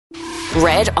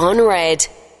Red on Red.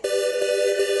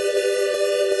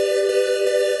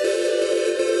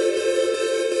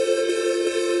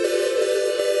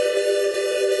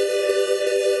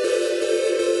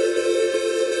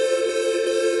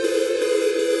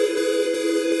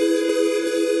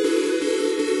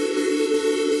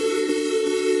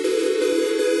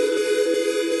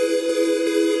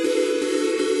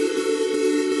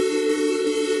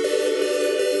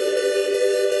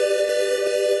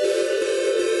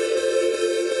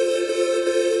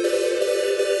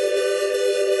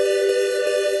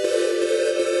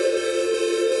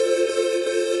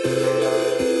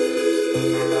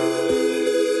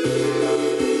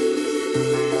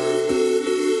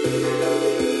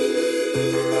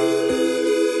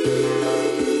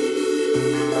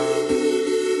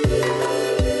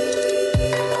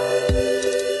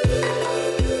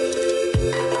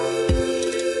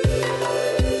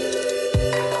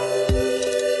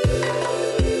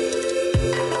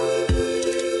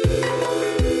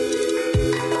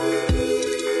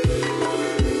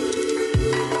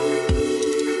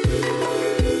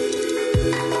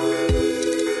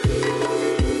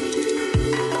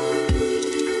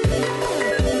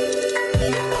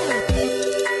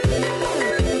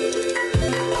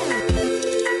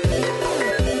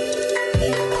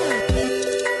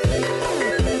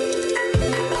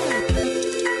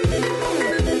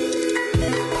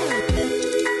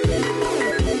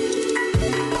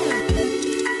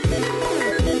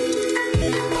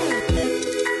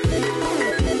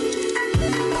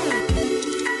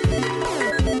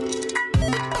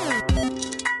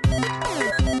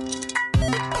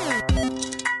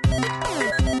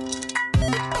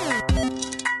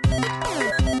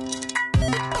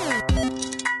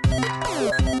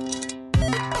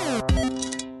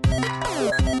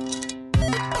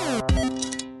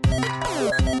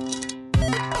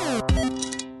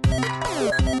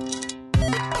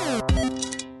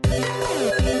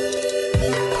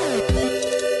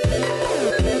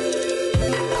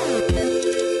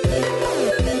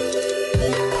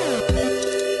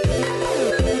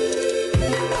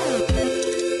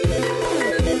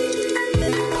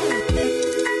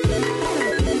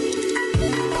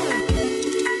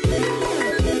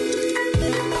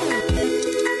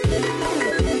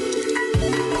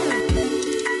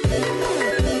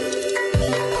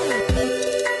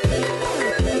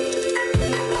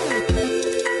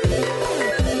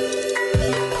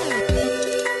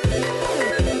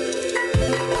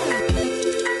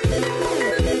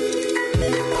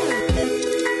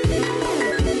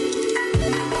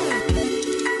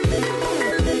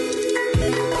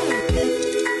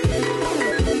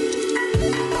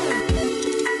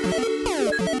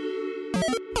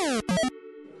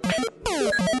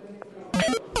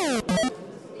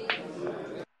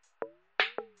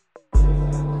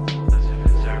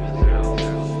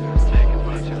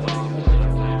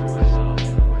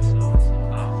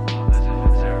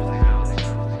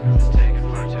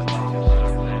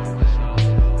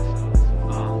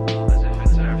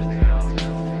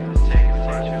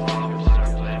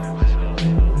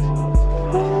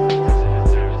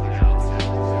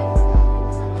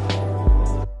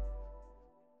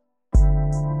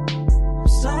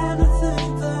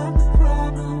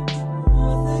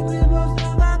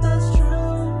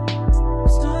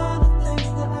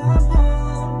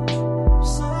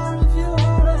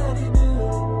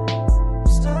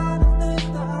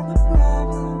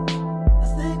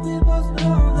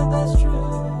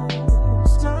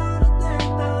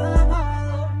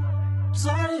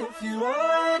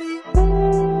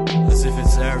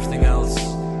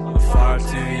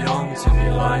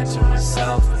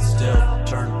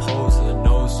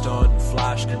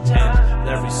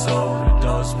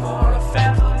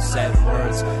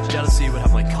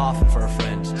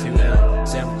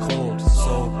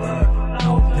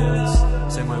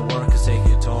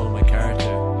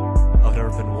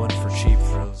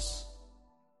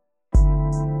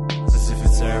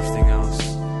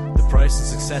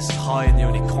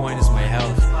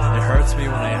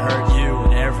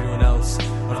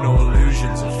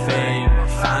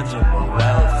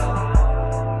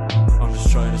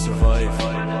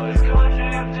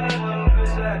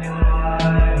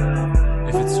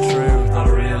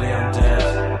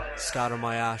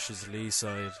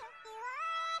 Side.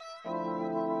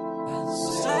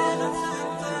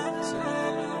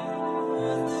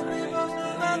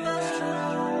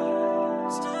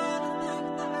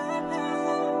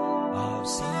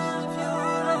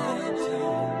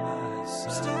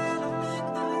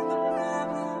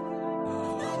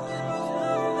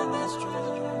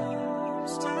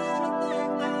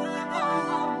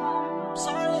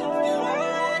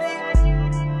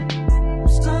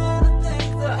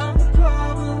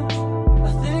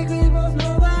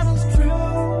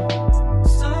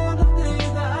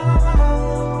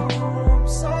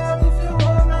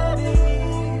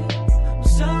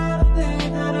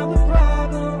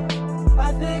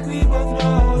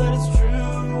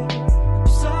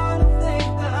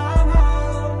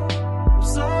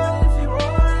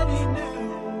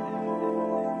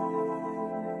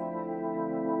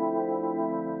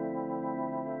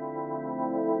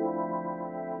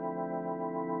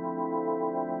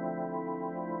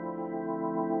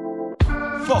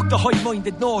 Fuck the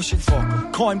high-minded notions.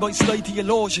 Coined by slight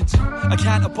theologians. I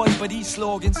can't abide by these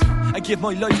slogans. I give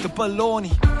my life to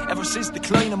baloney. Ever since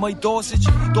declining my dosage,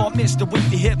 don't miss the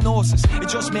weekly hypnosis. It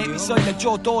just made me sound like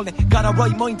Joe Dolan. Got a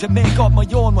right mind to make up my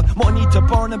own one. Money to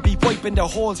burn and be wiping their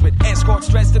holes with escorts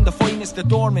dressed in the finest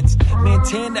adornments.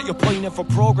 Maintain that you're pining for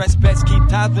progress. Best keep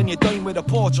tabs when you dine with a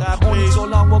portrait. Only so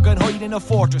long we're gonna hide in a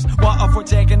fortress. What if we're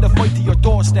taking the fight to your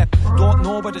doorstep? Don't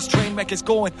know where this train wreck is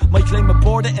going. Might climb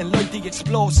aboard it and light the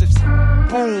explosives.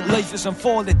 Boom, life is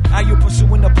unfolding. Are you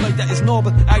pursuing a plight that is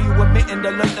noble? Are you emitting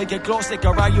the light like a glow stick?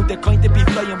 Or are you the kind to be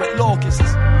flying with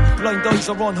locusts? Blind dice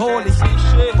are unholy,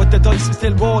 but the dice are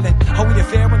still rolling. How will you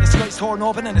fare when the sky's torn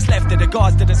open and it's left to the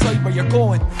gods to decide where you're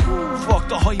going? Fuck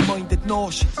the high-minded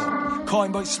notions,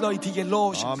 coined by slight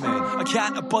theologians. I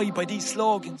can't abide by these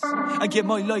slogans. I give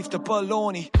my life to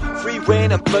baloney. Free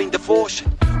reign and blind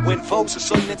devotion. When vows of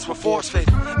silence were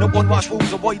force-fed, no one-wash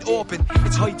wounds are wide open.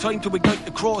 It's high time to ignite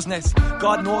the crow's nest.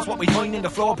 God knows what we find in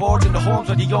the floorboards in the homes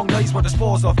where the young lives were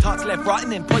disposed of. Thoughts left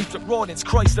rotting in pipes with rodents.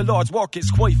 Christ, the Lord's work is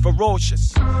quite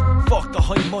ferocious. Fuck the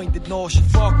high-minded notion.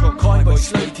 Fuck up, coined by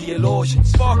slight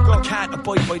theologians. Fuck up, can't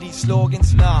abide by these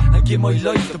slogans. Nah, I give my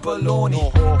life to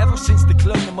baloney. Ever since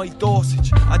declining my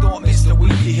dosage, I don't miss the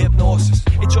weekly hypnosis.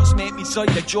 It just made me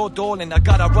sound like Joe Dolan. I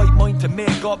got a right mind to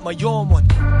make up my own one.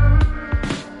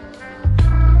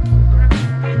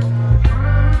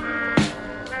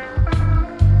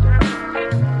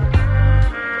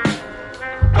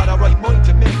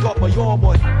 Got my own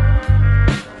one.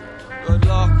 Good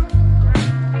luck.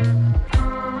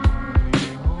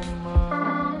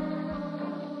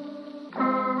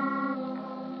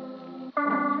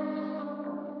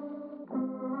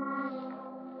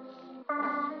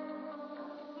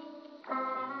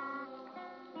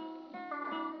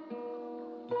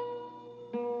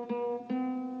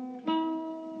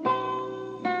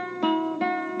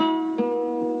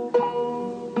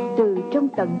 Từ trong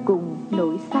tận cùng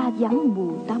nỗi xa vắng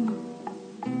mù tăm,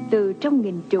 từ trong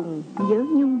nghìn trùng nhớ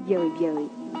nhung dời dời,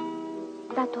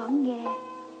 ta thoáng nghe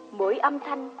mỗi âm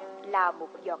thanh là một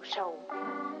giọt sầu,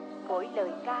 mỗi lời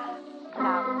ca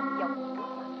là một dòng nước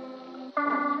mắt.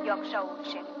 Giọt sầu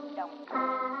sẽ hương đồng, dòng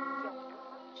nước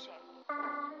mắt sẽ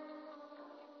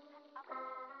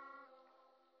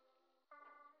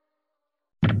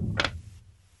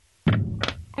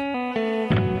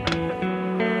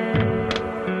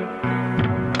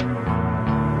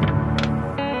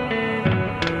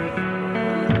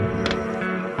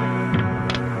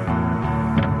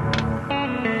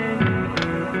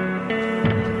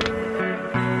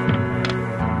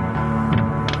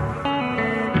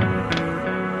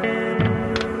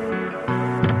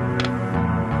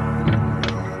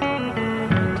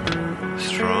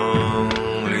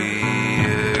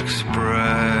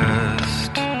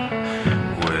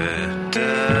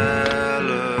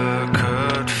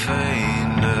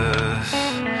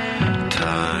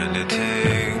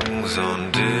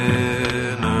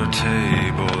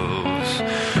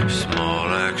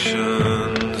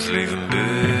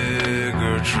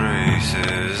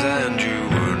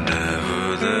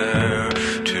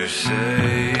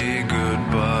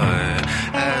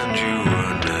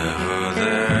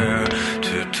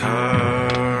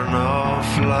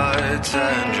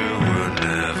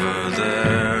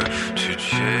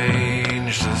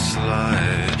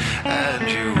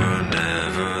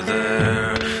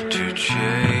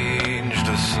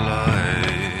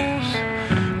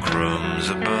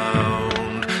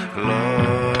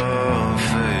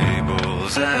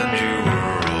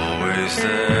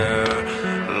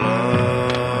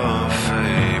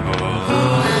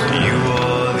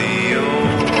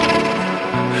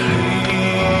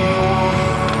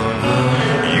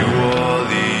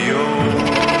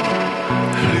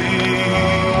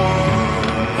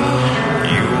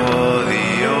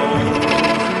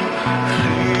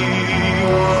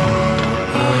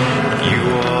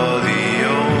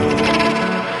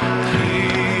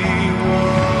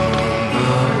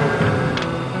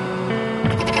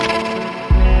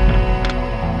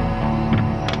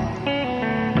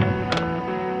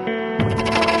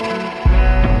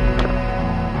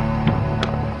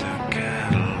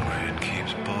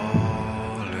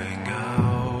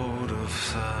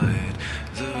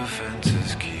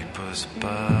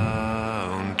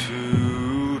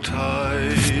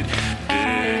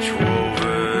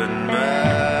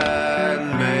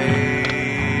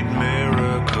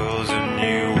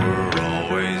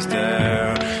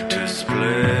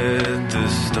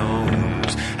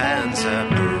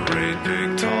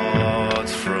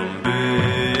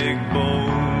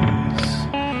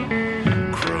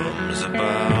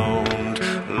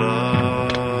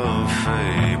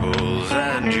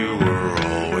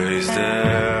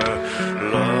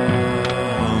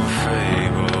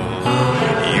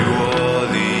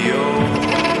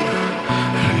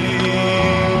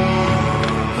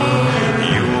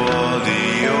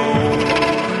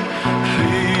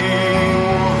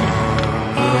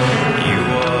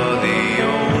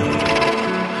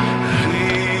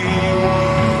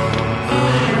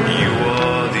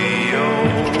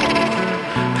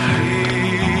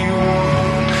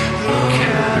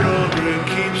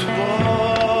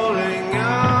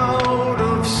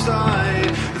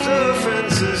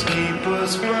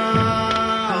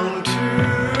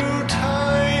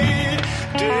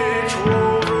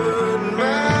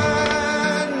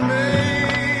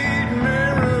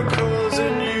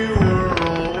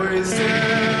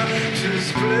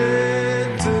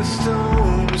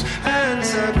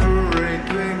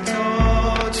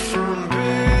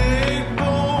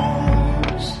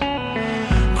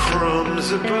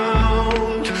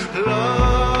abound,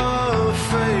 love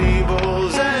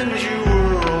fables, and you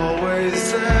were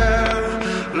always there.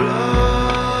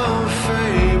 Love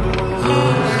fables,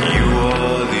 you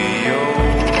are the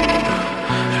only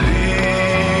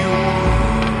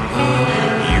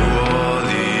one. You are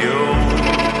the only one.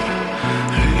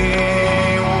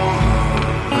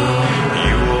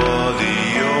 You are the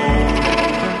only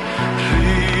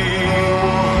one.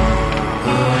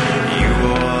 You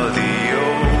are the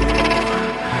only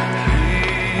one.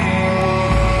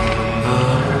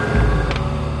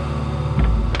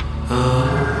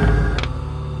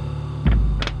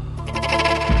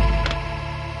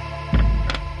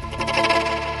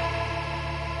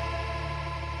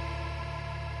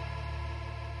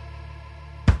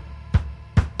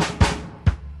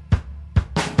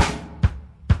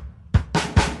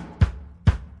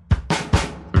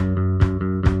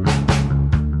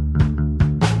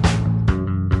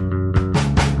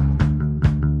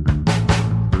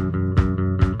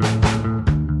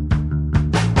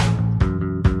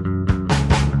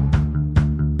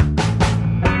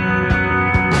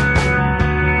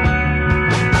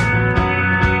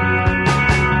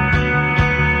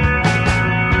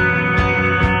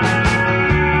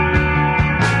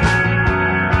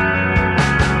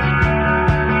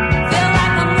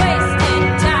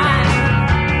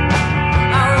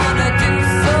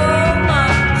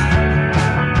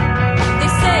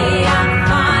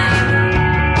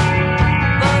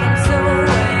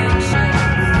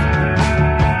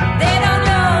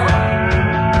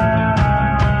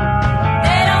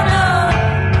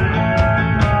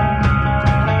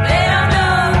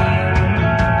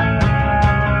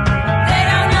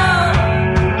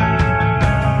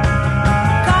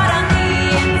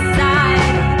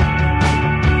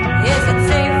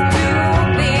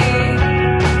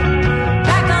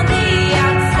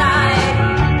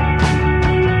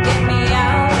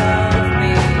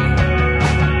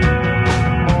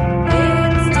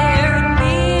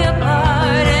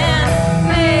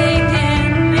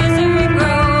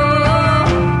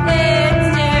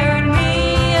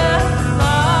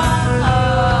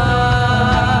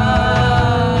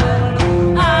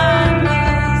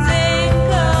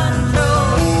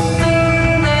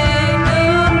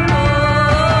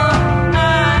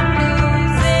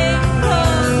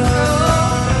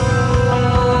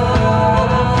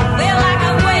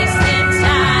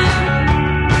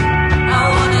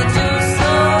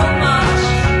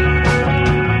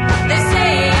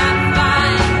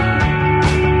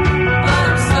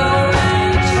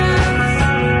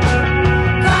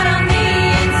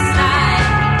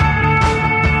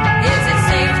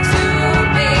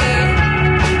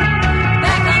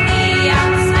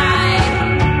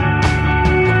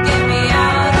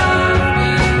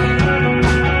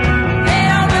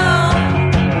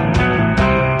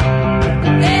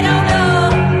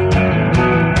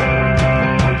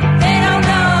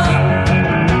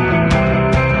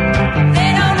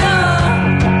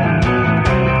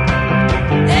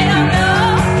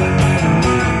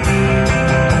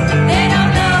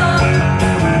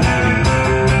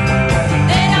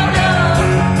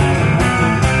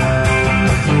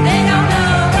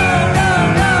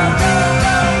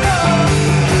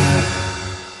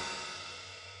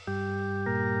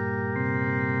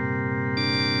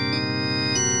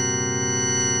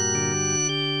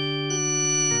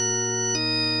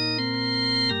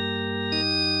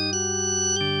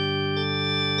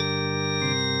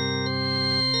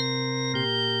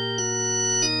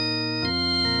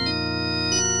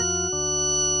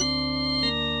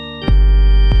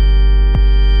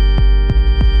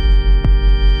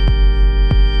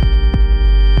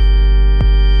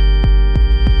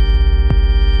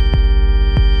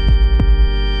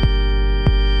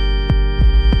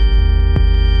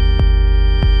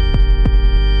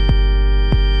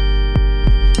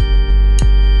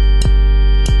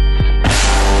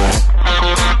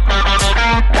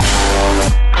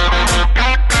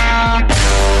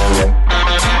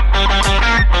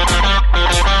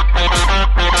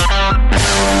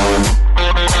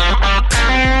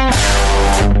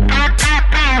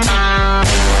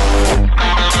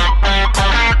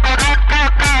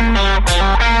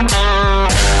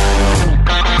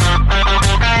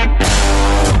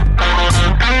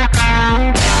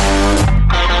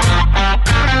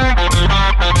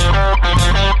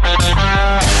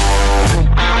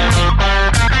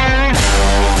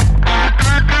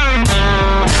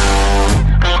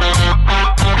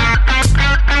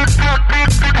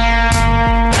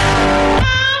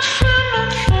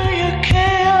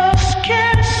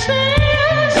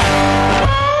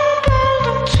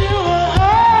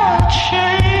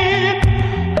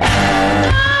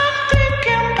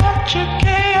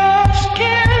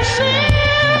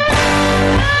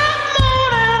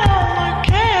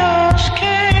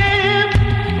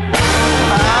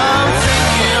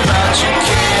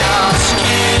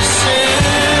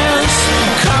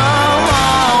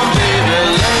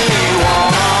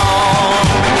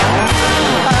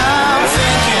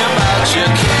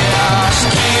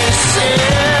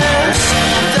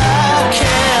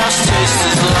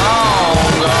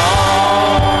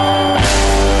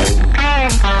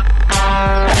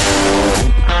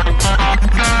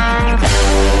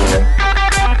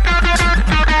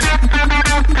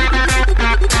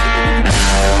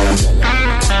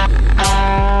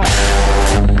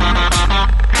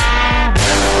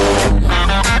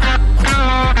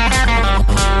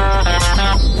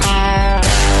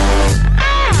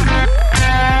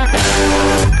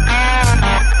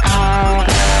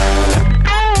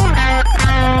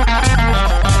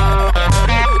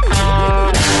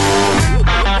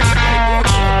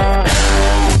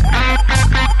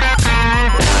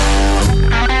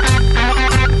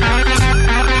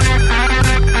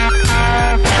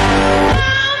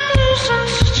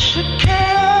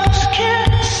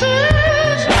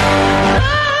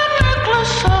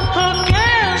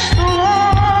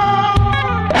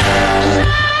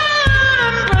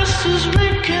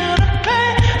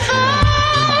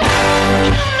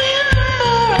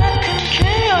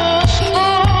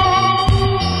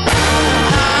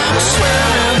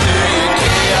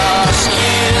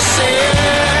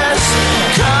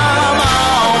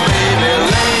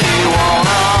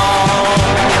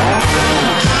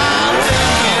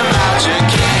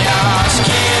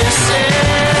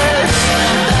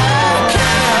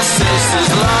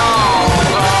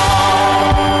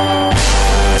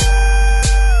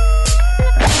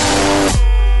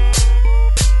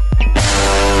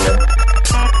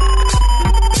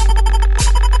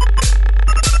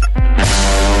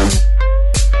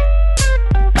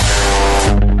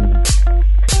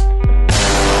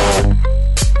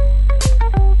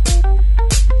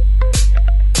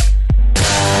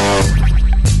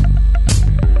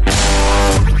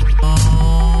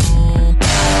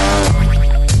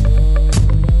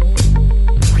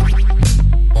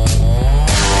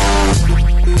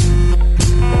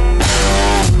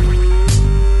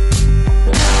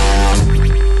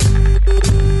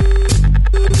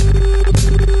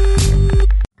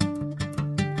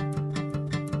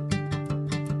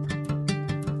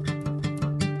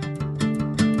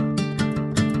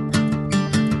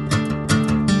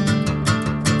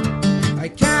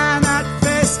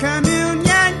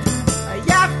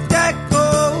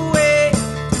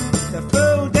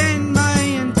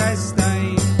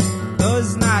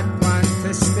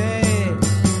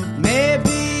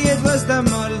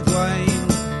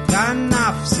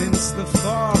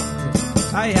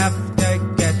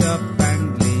 up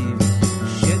and leave.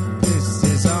 Shit, this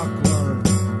is awkward.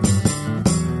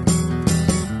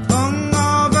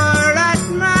 Hungover at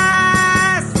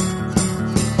Mass,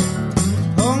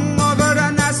 hungover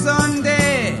on a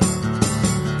Sunday,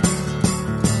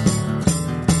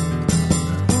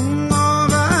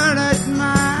 hungover at Mass.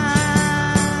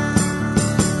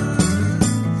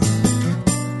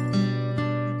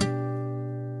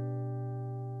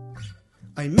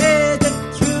 I made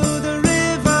it through the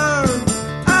river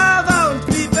of old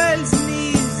people's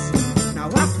knees. Now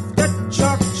half the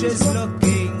church is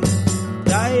looking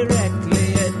directly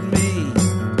at me.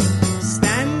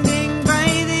 Standing by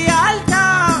the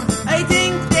altar, I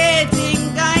think they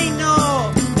think I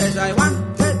know, 'cause I want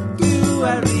to do a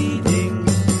reading,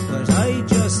 but I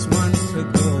just want to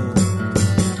go.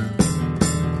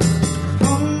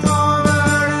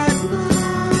 Hungover at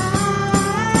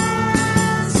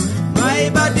Mass, my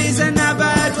body's in a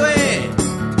bad way.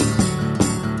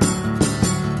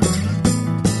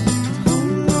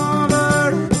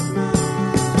 Hungover at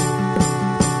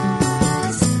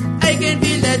Mass, I can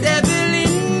feel the devil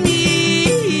in me.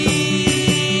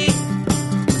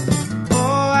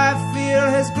 Oh, a fear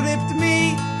has gripped me.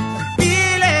 I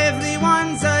feel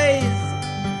everyone's eyes.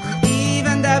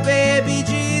 Even the baby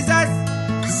Jesus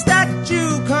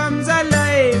statue comes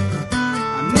alive.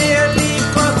 I'm nearly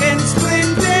fucking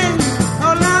sprinting.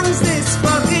 How long's this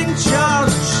fucking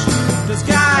church? Does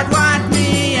God want me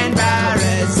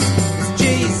embarrassed? Does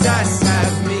Jesus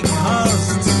have me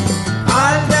cursed?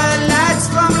 All the lads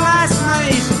from last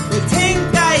night will think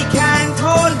I can't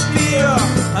hold beer.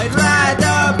 I'd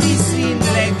rather be seen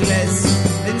legless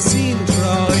than seen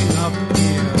drawing up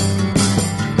here.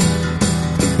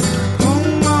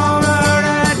 Hungover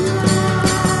at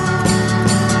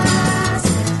Mass,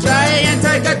 try and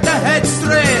I got the head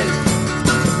straight.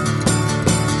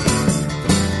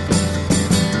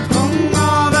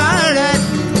 Hungover at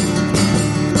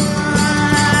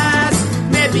Mass,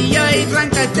 maybe I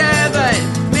drank the devil,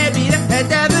 maybe the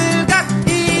devil got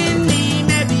in me.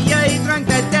 Maybe I drank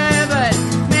the devil,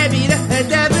 maybe the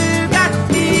devil got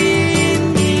in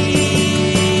me.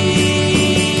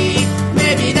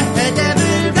 Maybe the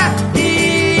devil got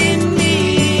in me.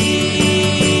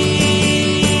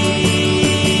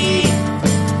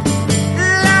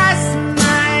 Last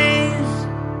night,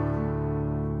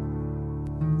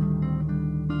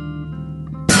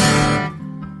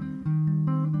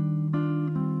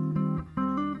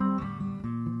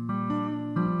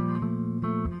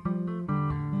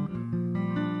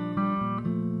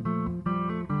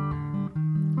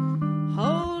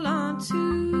 Hold on to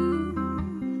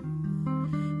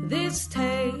this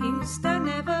taste that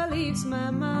never leaves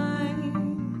my mind.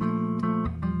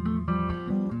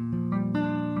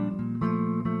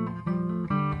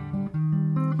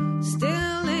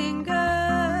 Still lingers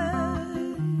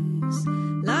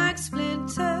like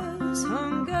splinters.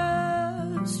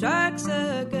 Hunger strikes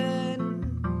again.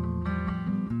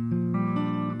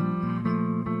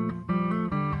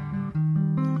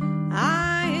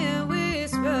 I hear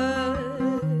whispers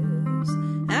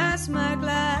as my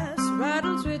glass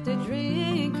rattles with the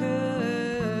drinkers.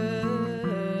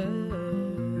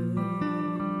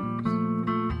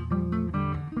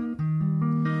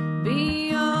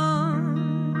 Beyond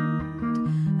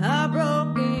a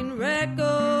broken record,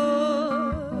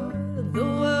 the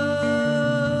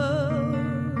world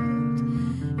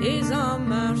is on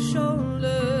my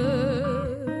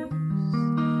shoulders.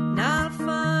 And I'll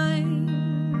find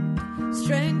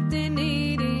strength in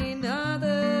needing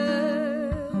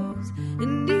others,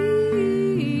 in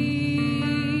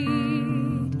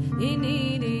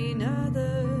needing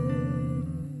others.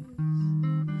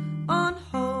 On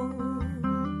hold,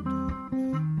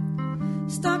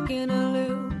 stuck in a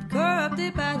loop,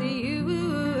 corrupted by the youth.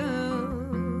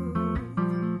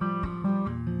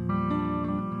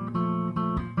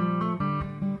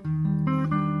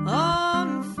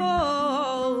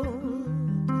 Unfold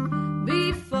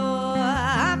before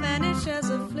I vanish as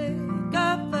a flick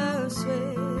of a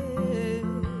switch.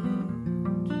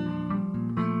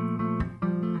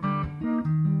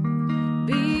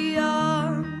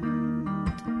 Beyond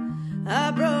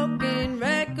a broken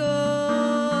record,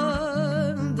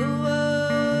 the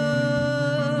world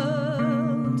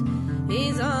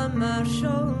is on my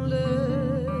shoulders.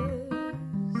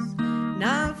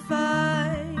 Now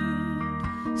find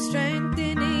strength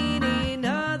in needing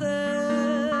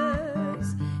others,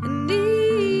 and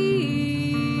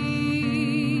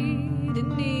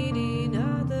needing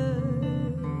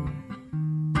others.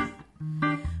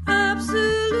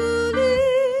 Absolutely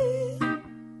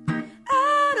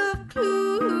out of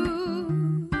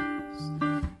clues.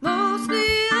 Mostly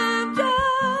I'm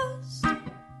just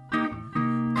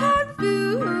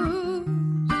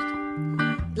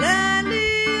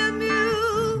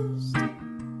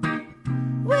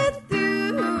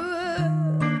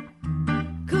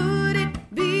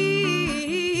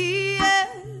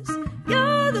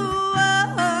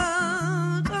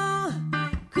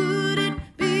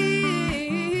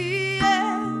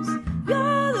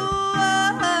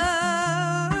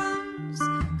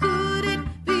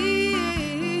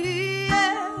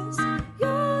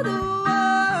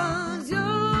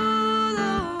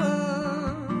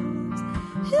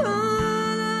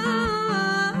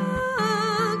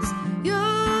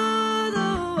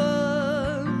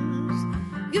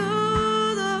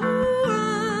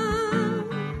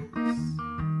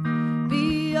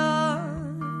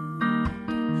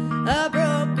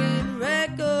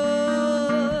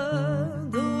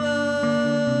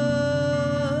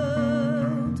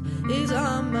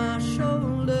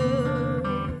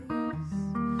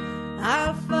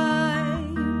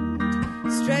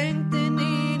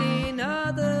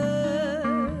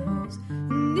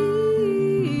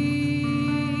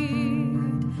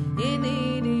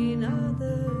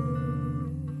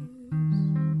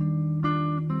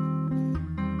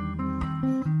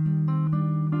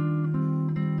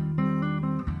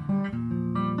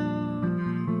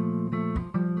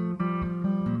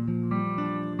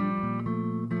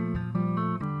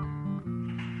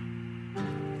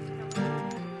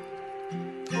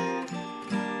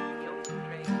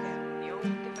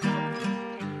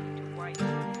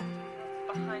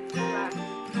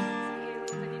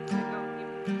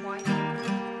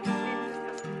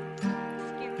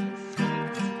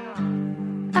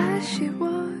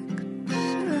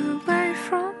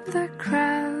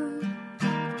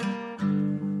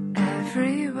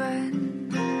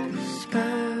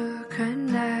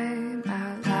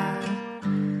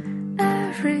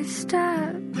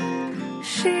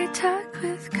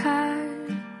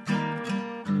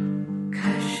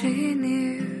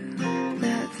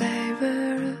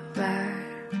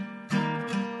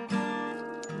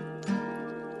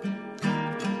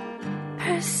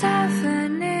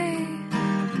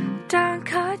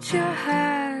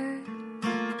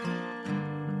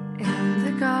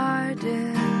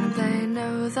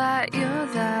that you're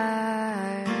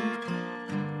there.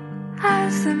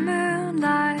 As the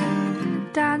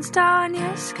moonlight danced on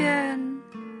your skin,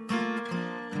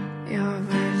 your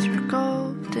words were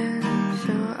golden,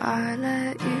 so I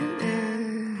let you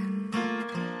in.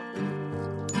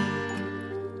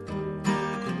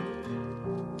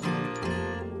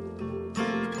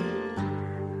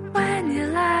 When you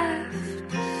left,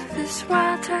 this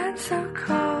world turned so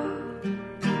cold.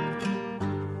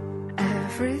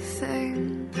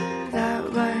 Everything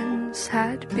that once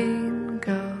had been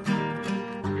gold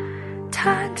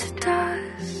turned to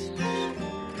dust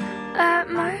at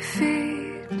my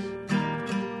feet.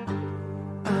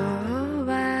 Oh,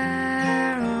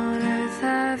 where on earth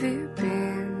have you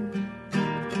been?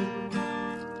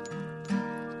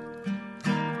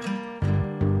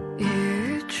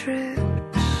 You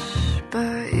tripped,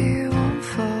 but you won't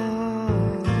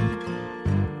fall.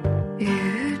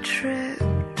 You tripped,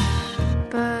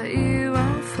 but you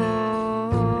won't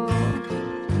fall.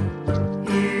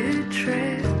 You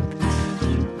tripped,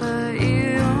 but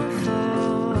you won't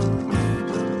fall.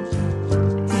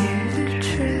 You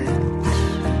tripped,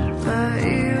 but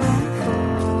you won't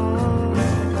fall.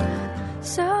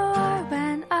 So I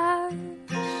went out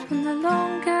on the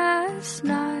longest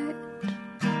night,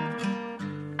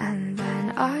 and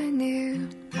then I knew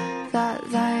that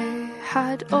they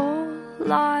had all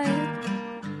lied.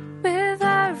 With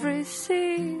every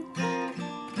seed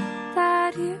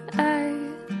that you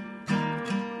ate,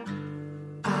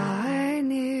 I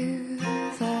knew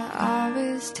that I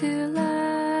was too late.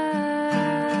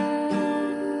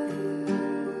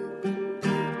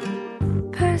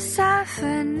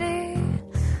 Persephone,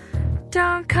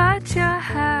 don't cut your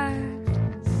hair.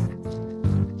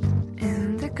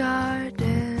 In the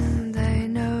garden, they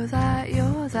know that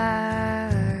you're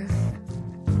there.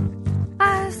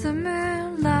 As the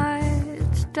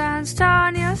moonlight danced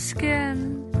on your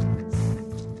skin,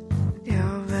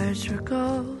 your words were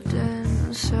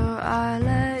golden, so I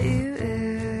let you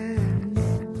in.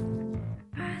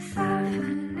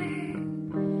 Persephone,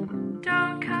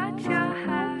 don't cut your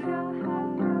hair.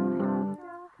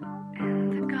 In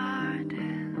the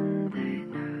garden, they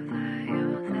know that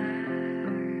you're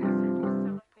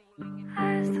there.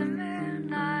 As the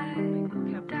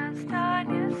moonlight danced on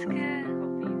your skin,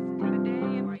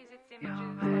 your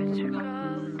words were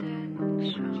golden,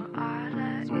 so I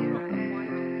let you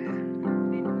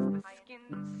in.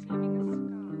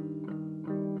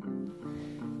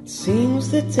 It seems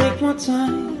to take more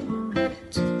time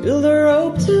to build a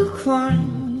rope to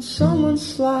climb when someone's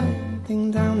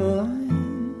sliding down the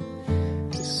line,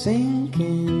 to sink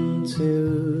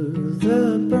into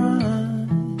the brine.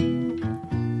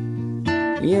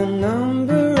 Your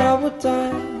number I would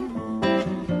dial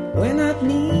when I'd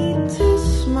need to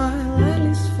smile, at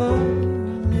least for a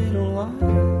little while,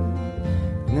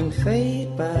 and then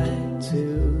fade back to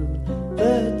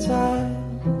the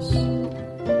tiles.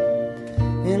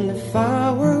 And if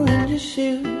I were in your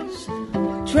shoes,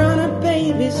 trying to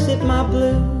babysit my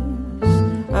blues,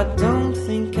 I don't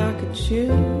think I could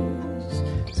choose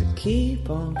to keep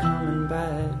on coming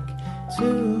back to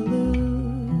lose.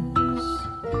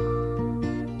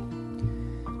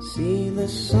 See, the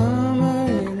summer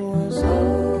it was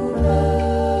over,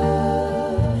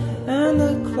 and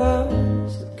the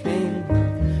clouds that came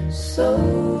were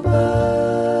sober.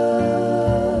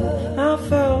 I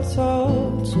felt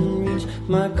all to reach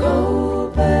my goal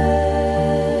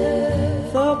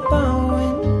path. Thought by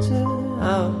winter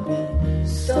I'll be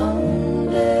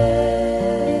someday.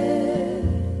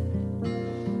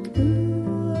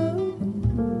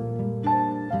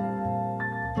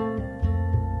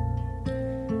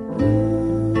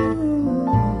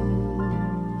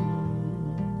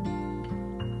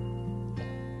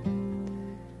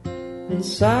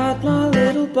 Inside my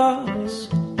little box,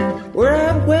 where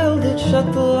I'd welded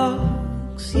shut the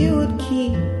locks, you would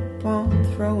keep on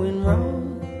throwing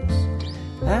rocks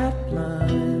at my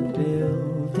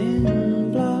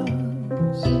building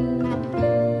blocks.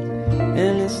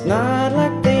 And it's not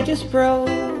like they just broke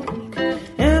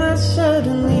and I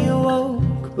suddenly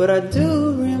awoke, but I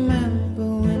do remember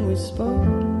when we spoke.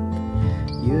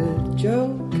 You'd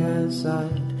joke as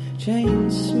I'd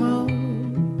chain smoke.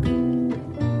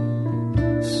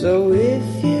 So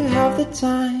if you have the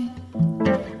time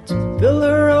to build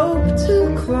a rope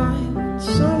to climb,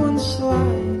 someone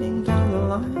sliding down the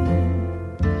line,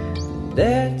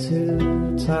 they're too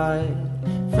tired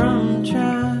from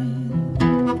trying.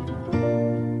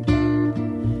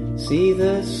 See,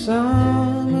 the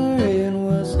summer it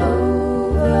was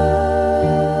over,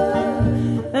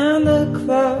 and the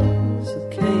clouds that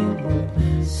came were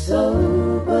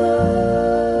sober.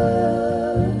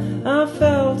 I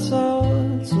felt all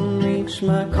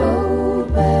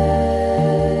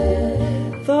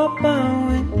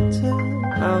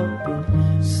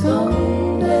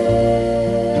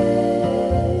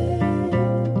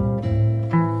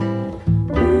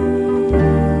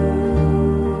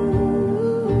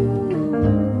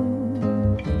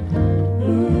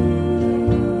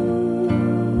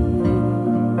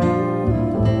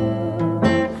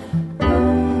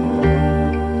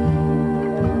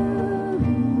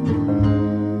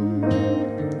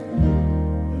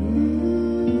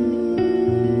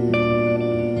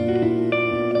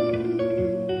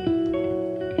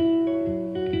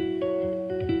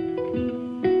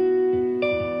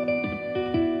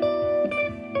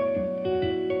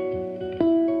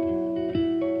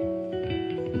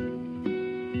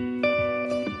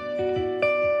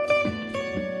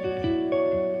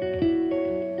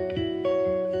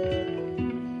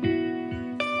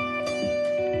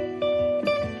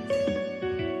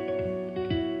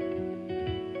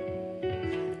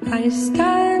I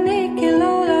stand naked,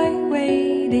 low light,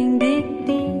 wading deep,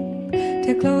 deep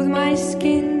to clothe my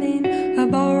skin in a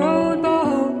borrowed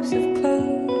box of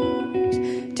clothes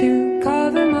to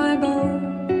cover my bones.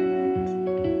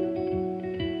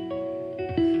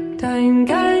 Time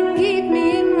can't keep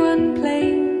me in one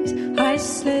place. I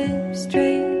slip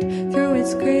straight through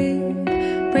its grip,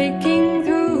 breaking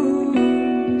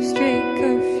through strict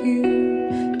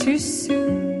curfew too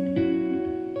soon.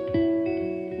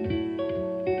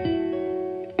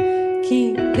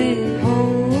 Keep it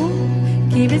whole,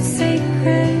 keep it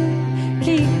sacred,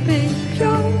 keep it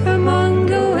pure among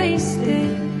the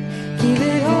wasted. Keep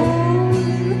it whole,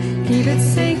 keep it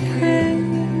sacred,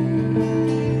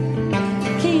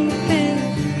 keep it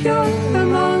pure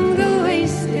among the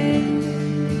wasted.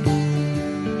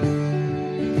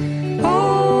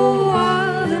 Oh,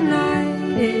 while the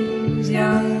night is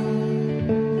young.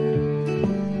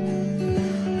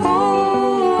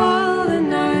 Oh, while the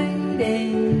night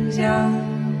is young.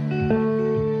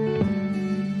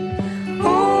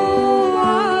 Oh,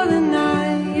 while the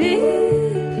night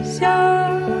is young.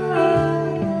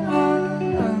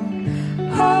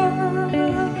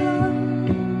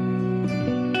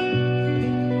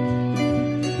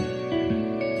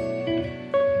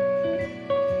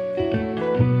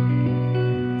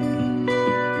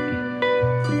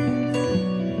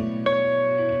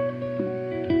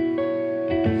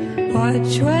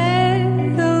 Watch where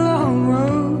the long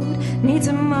road meets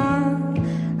a mile.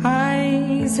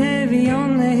 Eyes heavy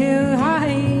on the hill.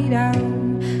 Hide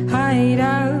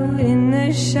out in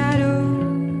the shadows.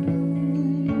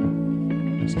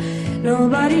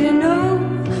 Nobody to know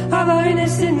of our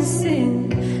innocent sin.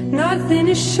 Nothing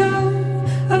to show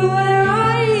of where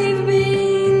I've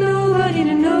been. Nobody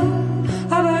to know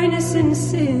of our innocent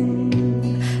sin.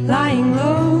 Lying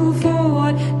low, for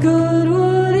what good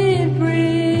would it bring?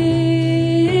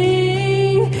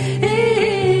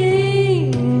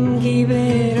 Keep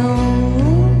it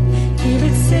whole, keep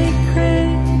it sacred,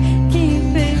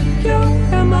 keep it pure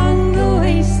among the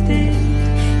wasted.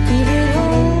 Keep it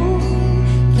whole,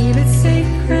 keep it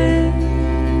sacred,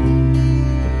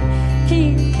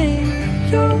 keep it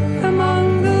pure among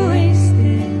the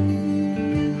wasted.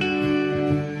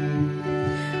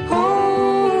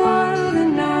 Oh, while the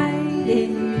night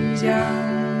is young.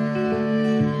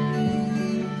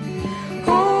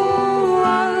 Oh,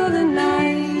 while the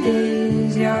night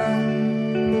is young.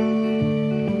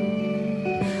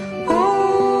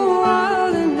 Oh,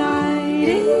 while the night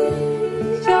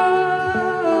is young.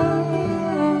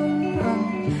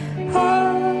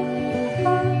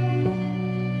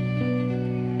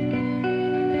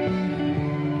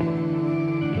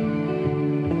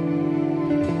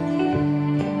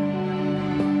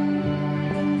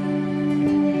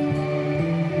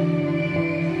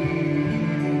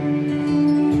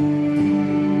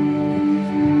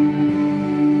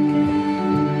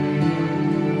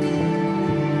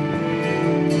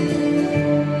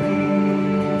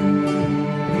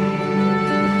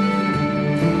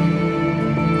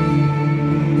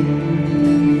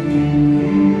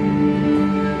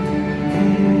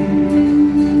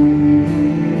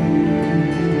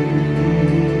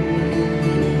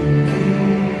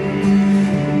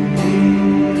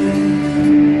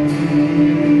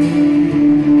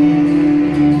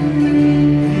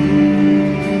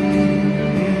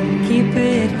 Keep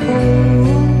it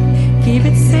whole, keep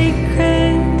it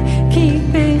sacred,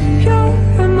 keep it pure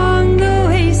among the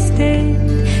wasted.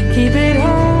 Keep it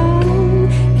whole,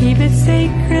 keep it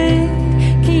sacred,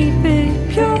 keep it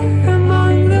pure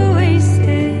among the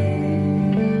wasted.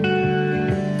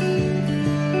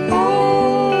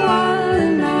 Oh, while the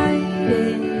night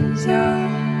is young.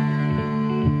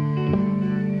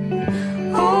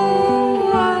 Oh,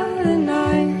 while the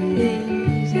night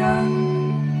is young.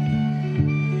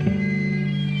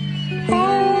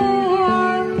 Oh,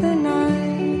 while the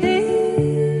night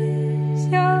is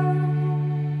young.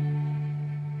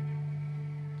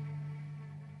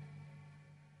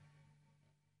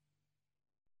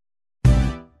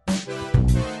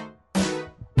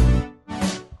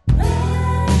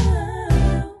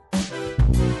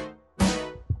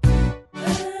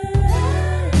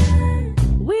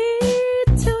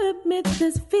 Weird to admit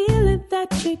this feeling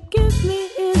that you give me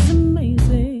is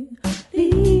amazing.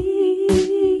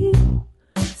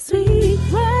 Sweet,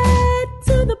 right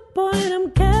to the point. I'm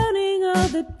counting all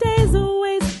the days and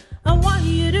ways I want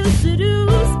you to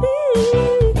seduce me.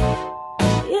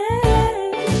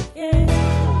 Yeah,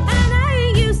 yeah. And I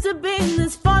ain't used to being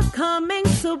this forthcoming,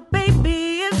 so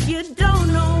baby, if you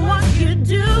don't know what you're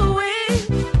doing,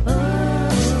 oh,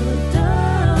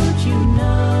 don't you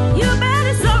know? You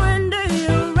better surrender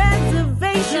your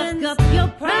reservations. Suck up your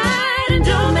pride and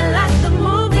don't be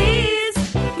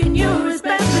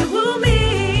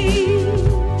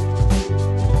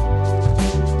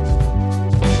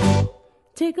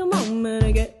Take a moment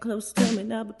and get close to me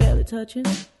now, but barely touching.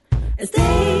 And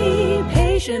stay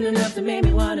patient enough to make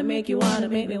me wanna make you wanna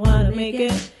make me wanna make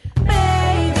it.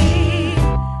 Baby,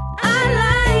 I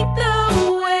like the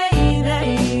way that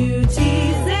you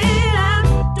tease it.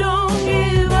 I don't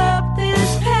give up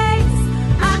this pace.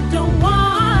 I don't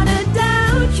wanna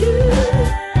doubt you.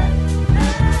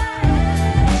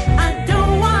 I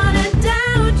don't wanna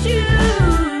doubt you.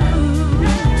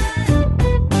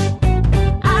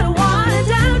 I don't wanna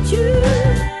doubt you.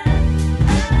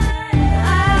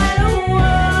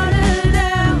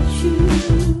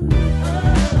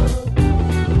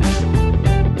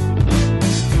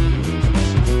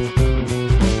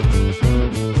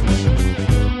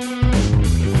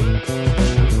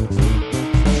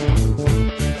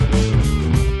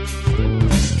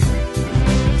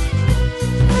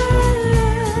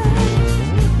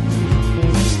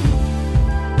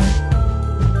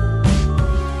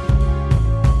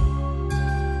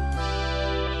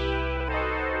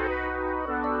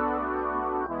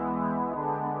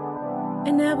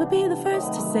 Be the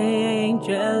first to say I ain't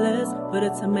jealous, but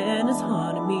it's a man that's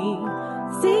haunting me.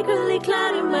 Secretly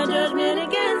clouding my judgment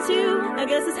against you. I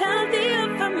guess it's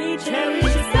healthier for me. Cherish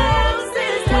yourself,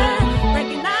 sister.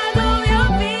 Recognize all your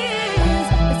fears.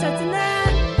 It starts and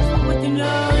ends with the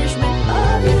nourishment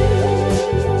of you.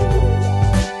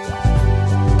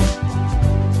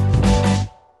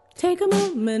 Take a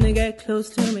moment and get close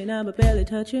to me now, but barely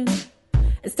touching.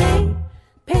 And stay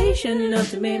patient enough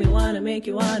to make me wanna make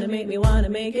you wanna make me wanna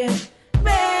make it.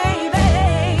 Baby,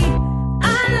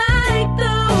 I like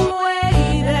the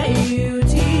way that you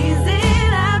tease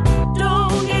it. I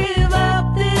don't give up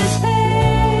this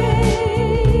pace.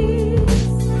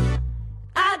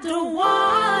 I don't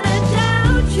wanna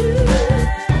doubt you.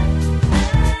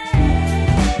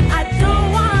 I don't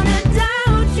wanna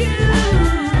doubt you.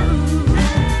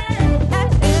 I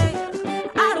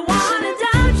don't wanna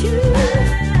doubt you.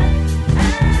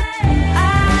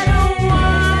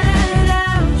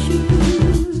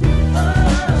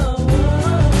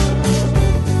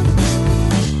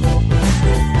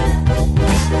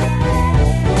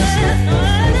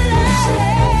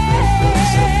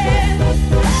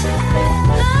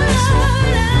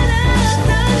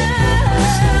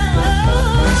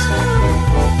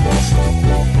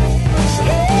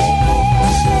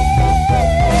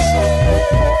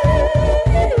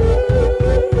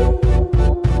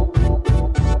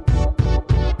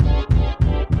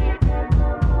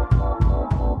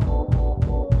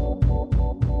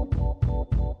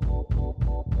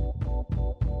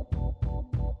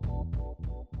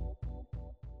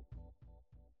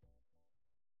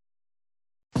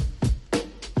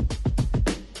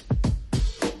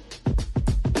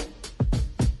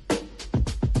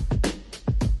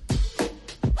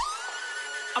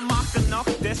 Amach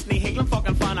AnochtPost-Punk Higlan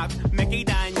fucking fanach Mickey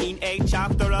Danyin A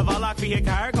chapter of Alak Via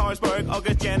Car Carsburg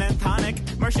August Gin and Tonic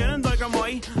Mershin Dugger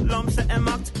Moy Lumsa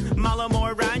Imacht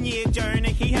Malamore Ranye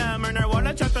Journey Hiha Murner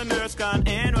Walla Chuck the nurse gone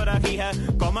in with a Hiha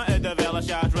Goma the Villa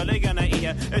Shot really gonna eat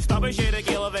it Stop shit a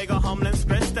Gila Vega Humlins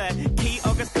Christa Key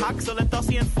August Taxel and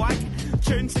Dusty and Fwack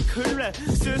Churn Sakura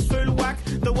Sus Full Whack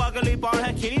The Waggly Bar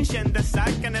Hakilin Shin the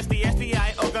Sack and it's the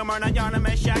SDI Ogamarna Yarna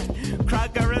Meshak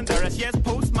Krager and Durris Yes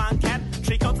Postman Cat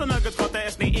Tree Cuts and Nuggets got the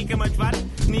SNE Ekamach Vat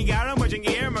Nigara Mudging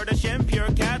Ear Murder Shin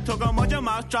Pure Cat Took a Mudja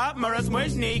Mouth Trap Murras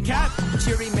Mush Kneecap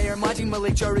Cheery Mayor Majing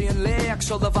Malik Jury and Lake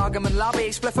So the Vagam and Lobby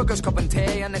Spliffugus Cup and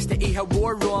Tay and it's the Iha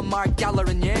War Room Mark Galler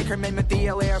and Yaker Made me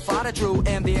DLA Fada Drew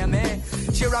MDMA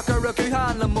Chiraka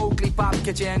Rakuha and the Mowgli Bab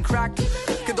Kajan Crack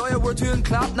Kadoya were to and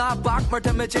clap not back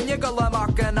Martin Virginia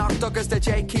Gulamak and Octocus the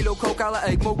J Kilo Kokala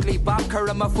Egg Mowgli Bab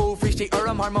Kurama Fo Frishti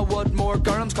Uram Harma Wood More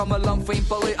Gurums come along Feen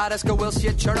Bully Adiska Will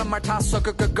Shit Churum Martas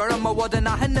Sucker Gurama Wood and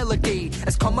Ahanilagi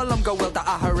It's come along go well to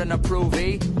Ahar and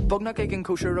Approvey Bugna Gagan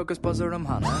Kosher Ruckus Buzzerum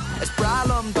Hannah It's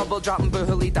Bralum double dropping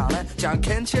Buhuli Dana John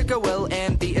Kinchika Will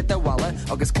MD at the Walla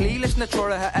August Cleelish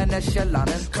Natura and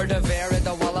Eshalanan Kurdavera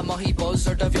the Walla Mohi Buzz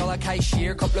or the Viola Kai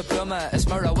Sheer couple of Bruma It's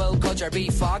Murra Will Kudger be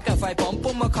Fog if I bump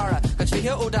Makara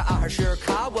Kachviha Oda Ahar Sure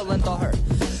Ka Will and Doher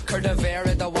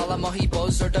Kurdavera the Walla Mohi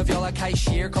Buzz or the Viola Kai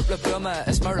Sheer couple of Bruma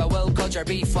It's Murra Will Kudger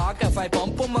be Fog if I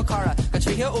bump Makara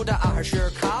Kachviha Oda Ahar Sure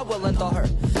Ka Will and Doher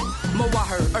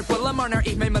Mawahar or Bullamar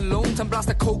eat me malone and blast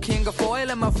a cocaine go foil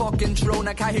in my fucking drone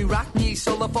a kai rat me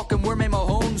so the fucking worm in my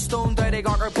home stone died I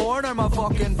got her born on my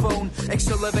fucking phone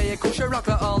Exulave a kosher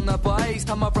rockla on the boys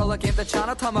Tama brother came to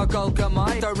China Tama Gulga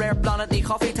my the rare planet ni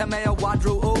coffee to me a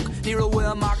wadro oak Nero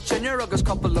will Mark Junior August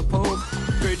couple of poke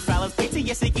Goodfellas pizza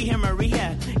yesiki here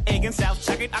Maria egg and self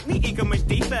check it acne eco much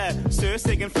deeper Sir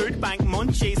Sig and fruit bank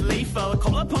munchies lethal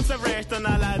couple of punts of rest on the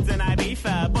lads and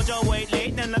Ibiza but your wait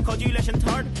late and the codulation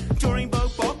third during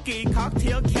both buck whiskey,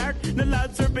 cocktail cart. The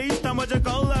lads are beast, and with a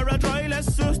gull or a dry,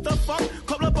 let's just the fuck.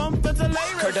 Couple of bump into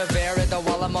later. Curda vera, the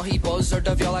walla mohi buzz, or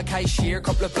the viola kai sheer,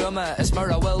 couple of bluma, is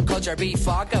murra will, cudger be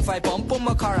fog, if I bump on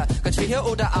Macara, cause we hear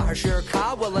Oda ahar sure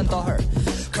ka will and doher.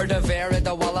 Curda vera,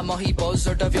 the walla mohi buzz,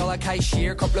 or the viola kai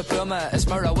sheer, couple of bluma, is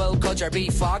murra will, cudger be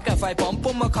fog, if I bump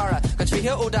on Macara, cause we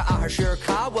hear Oda ahar sure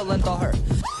ka will and doher.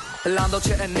 Lando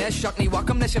chit in this, shock ni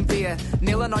welcome this and beer.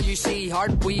 Kneeling on you see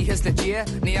hard we his the G.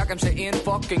 Ni agam se in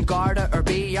fucking Garda or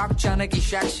B. Yak Janagi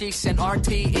Shakshi sin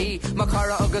RTE.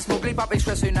 Makara August Mugli Pop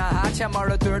Express na hacha.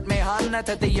 Mara dirt me hanna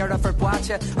to the year for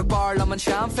Bwacha. Bar Lam and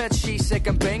Shamfit, she sick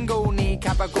and bingo. Ni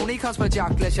Kapagoni cons for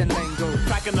Jacklish and Lingo.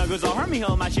 Cracking nuggets on her me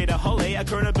home, I shade a holly. A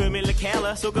curna boomy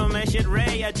lakela, so go me shit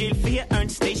ray. A jail fee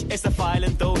earned stage is the file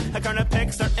and though. A curna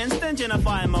picks are instant in a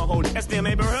file mo hold. It's the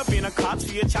maybe up in a cops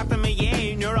for you chat to me, yeah.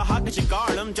 You're a hot at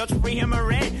Garland, Judge free him a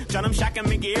ray. John him shacking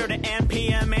me gear to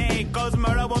NPMA. Cause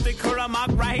murder won't be cura mock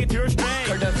right to your string.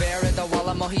 Curda vera, the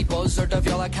walla mohi buzz, or the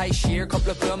viola kai sheer,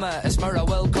 couple of bluma, is murra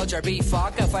will, cudger be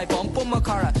fog, if I bump on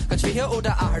Macara, cause we hear Oda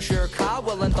ahar sure ka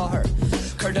will and doher.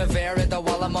 Curda vera, the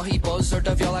walla mohi buzz, or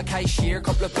the viola kai sheer,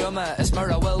 couple of bluma, is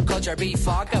murra will, cudger be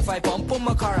fog, if I bump on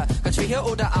Macara, cause we hear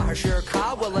Oda ahar sure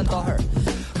ka will and doher.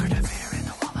 Curda vera,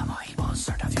 the walla mohi buzz,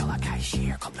 or the viola kai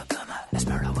sheer, couple of bluma, is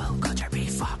murra will, cudger be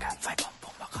fog, if I bump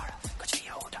on Macara, cause we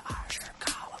hear Oda ahar sure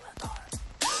ka will and doher.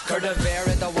 Curda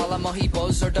vera, the walla mohi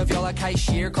buzz, or the viola kai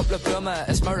sheer, couple of bluma,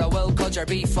 is murra will, cudger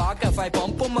be fog, if I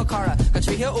bump on Macara, cause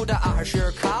we hear Oda ahar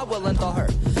sure ka will and doher.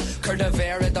 Curda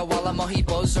vera, the walla mohi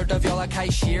buzz, or the viola kai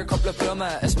sheer, couple of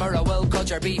bluma, is murra will,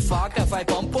 cudger be fog, if I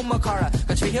bump on Macara,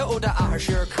 cause we hear Oda ahar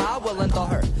sure ka will and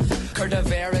doher. Curda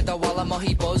vera, the walla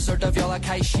mohi buzz, or the viola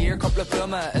kai sheer, couple of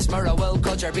bluma, is murra will,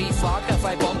 cudger be fog, if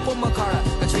I bump on Macara,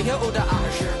 cause we hear Oda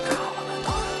ahar sure ka will and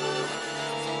doher.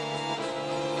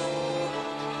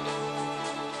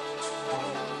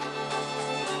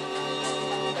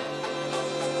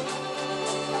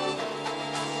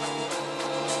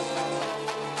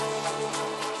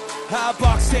 A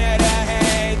box to the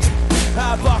head,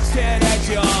 a box to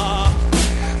the jaw.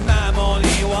 Mom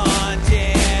only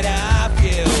wanted a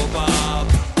few bob.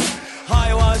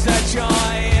 I was a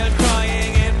child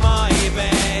crying in my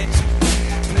bed.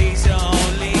 Please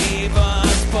don't leave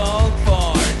us both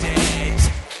for dead.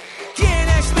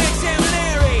 Guinness makes him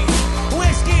leery,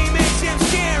 whiskey makes him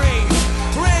scary.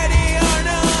 Ready or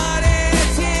not,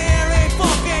 it's here, it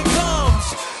fucking comes.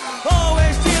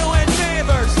 Always doing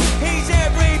favors, he's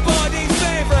everybody's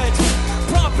favorite.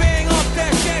 Propping up the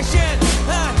session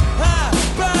at a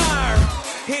bar.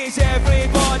 He's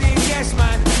everybody's yes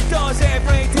man, does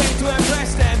everything to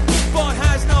impress them, but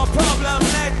has no problem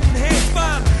letting his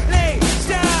family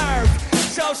starve.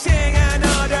 So sing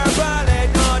another ballad,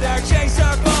 another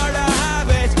chaser for the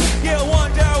habit. You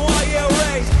wonder why you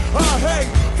raise a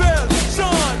hateful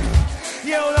son.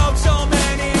 You love so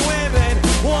many women,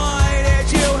 why did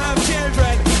you have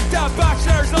children? The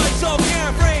bachelor's life so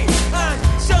carefree and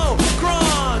so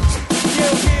grand. You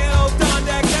peeled on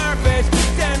the carpet,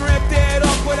 then ripped it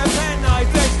up with a penknife.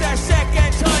 It's the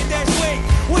second time this week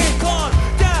we called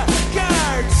the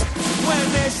guards. Went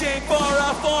missing for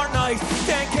a fortnight,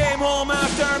 then came home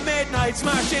after midnight,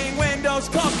 smashing windows,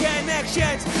 cut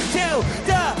connections to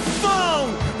the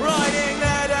phone, writing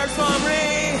letters from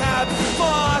rehab.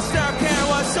 Foster care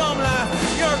was some laugh.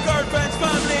 Your girlfriend's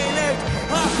family lived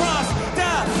across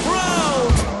the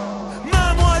road.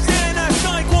 Mom was in a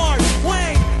psych ward,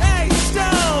 weighed 8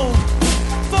 stone.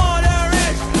 Father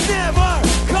is never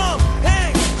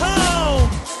coming home.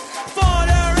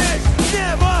 Father is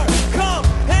never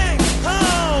coming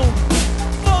home.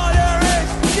 Father is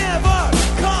never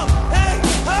coming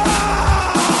home.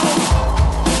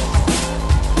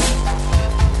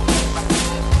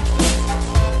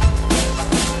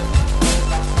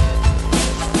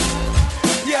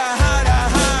 You had a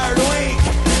hard week,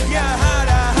 you had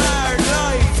a hard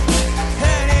life.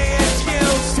 Any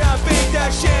excuse to beat the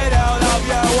shit out of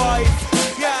your wife.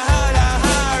 You had a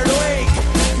hard week,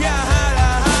 you had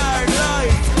a hard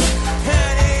life.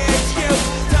 Any excuse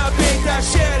to beat the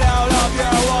shit out of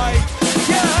your wife.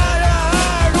 You had a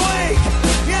hard week,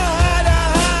 you had a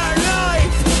hard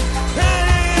life.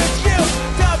 Any excuse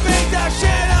to beat the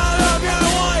shit out of your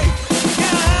wife.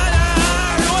 You had a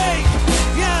hard week,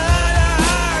 you had a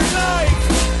hard life.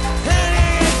 Any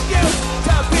excuse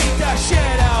to beat the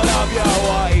shit out of your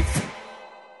wife.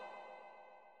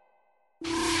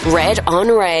 Red on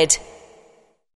Red.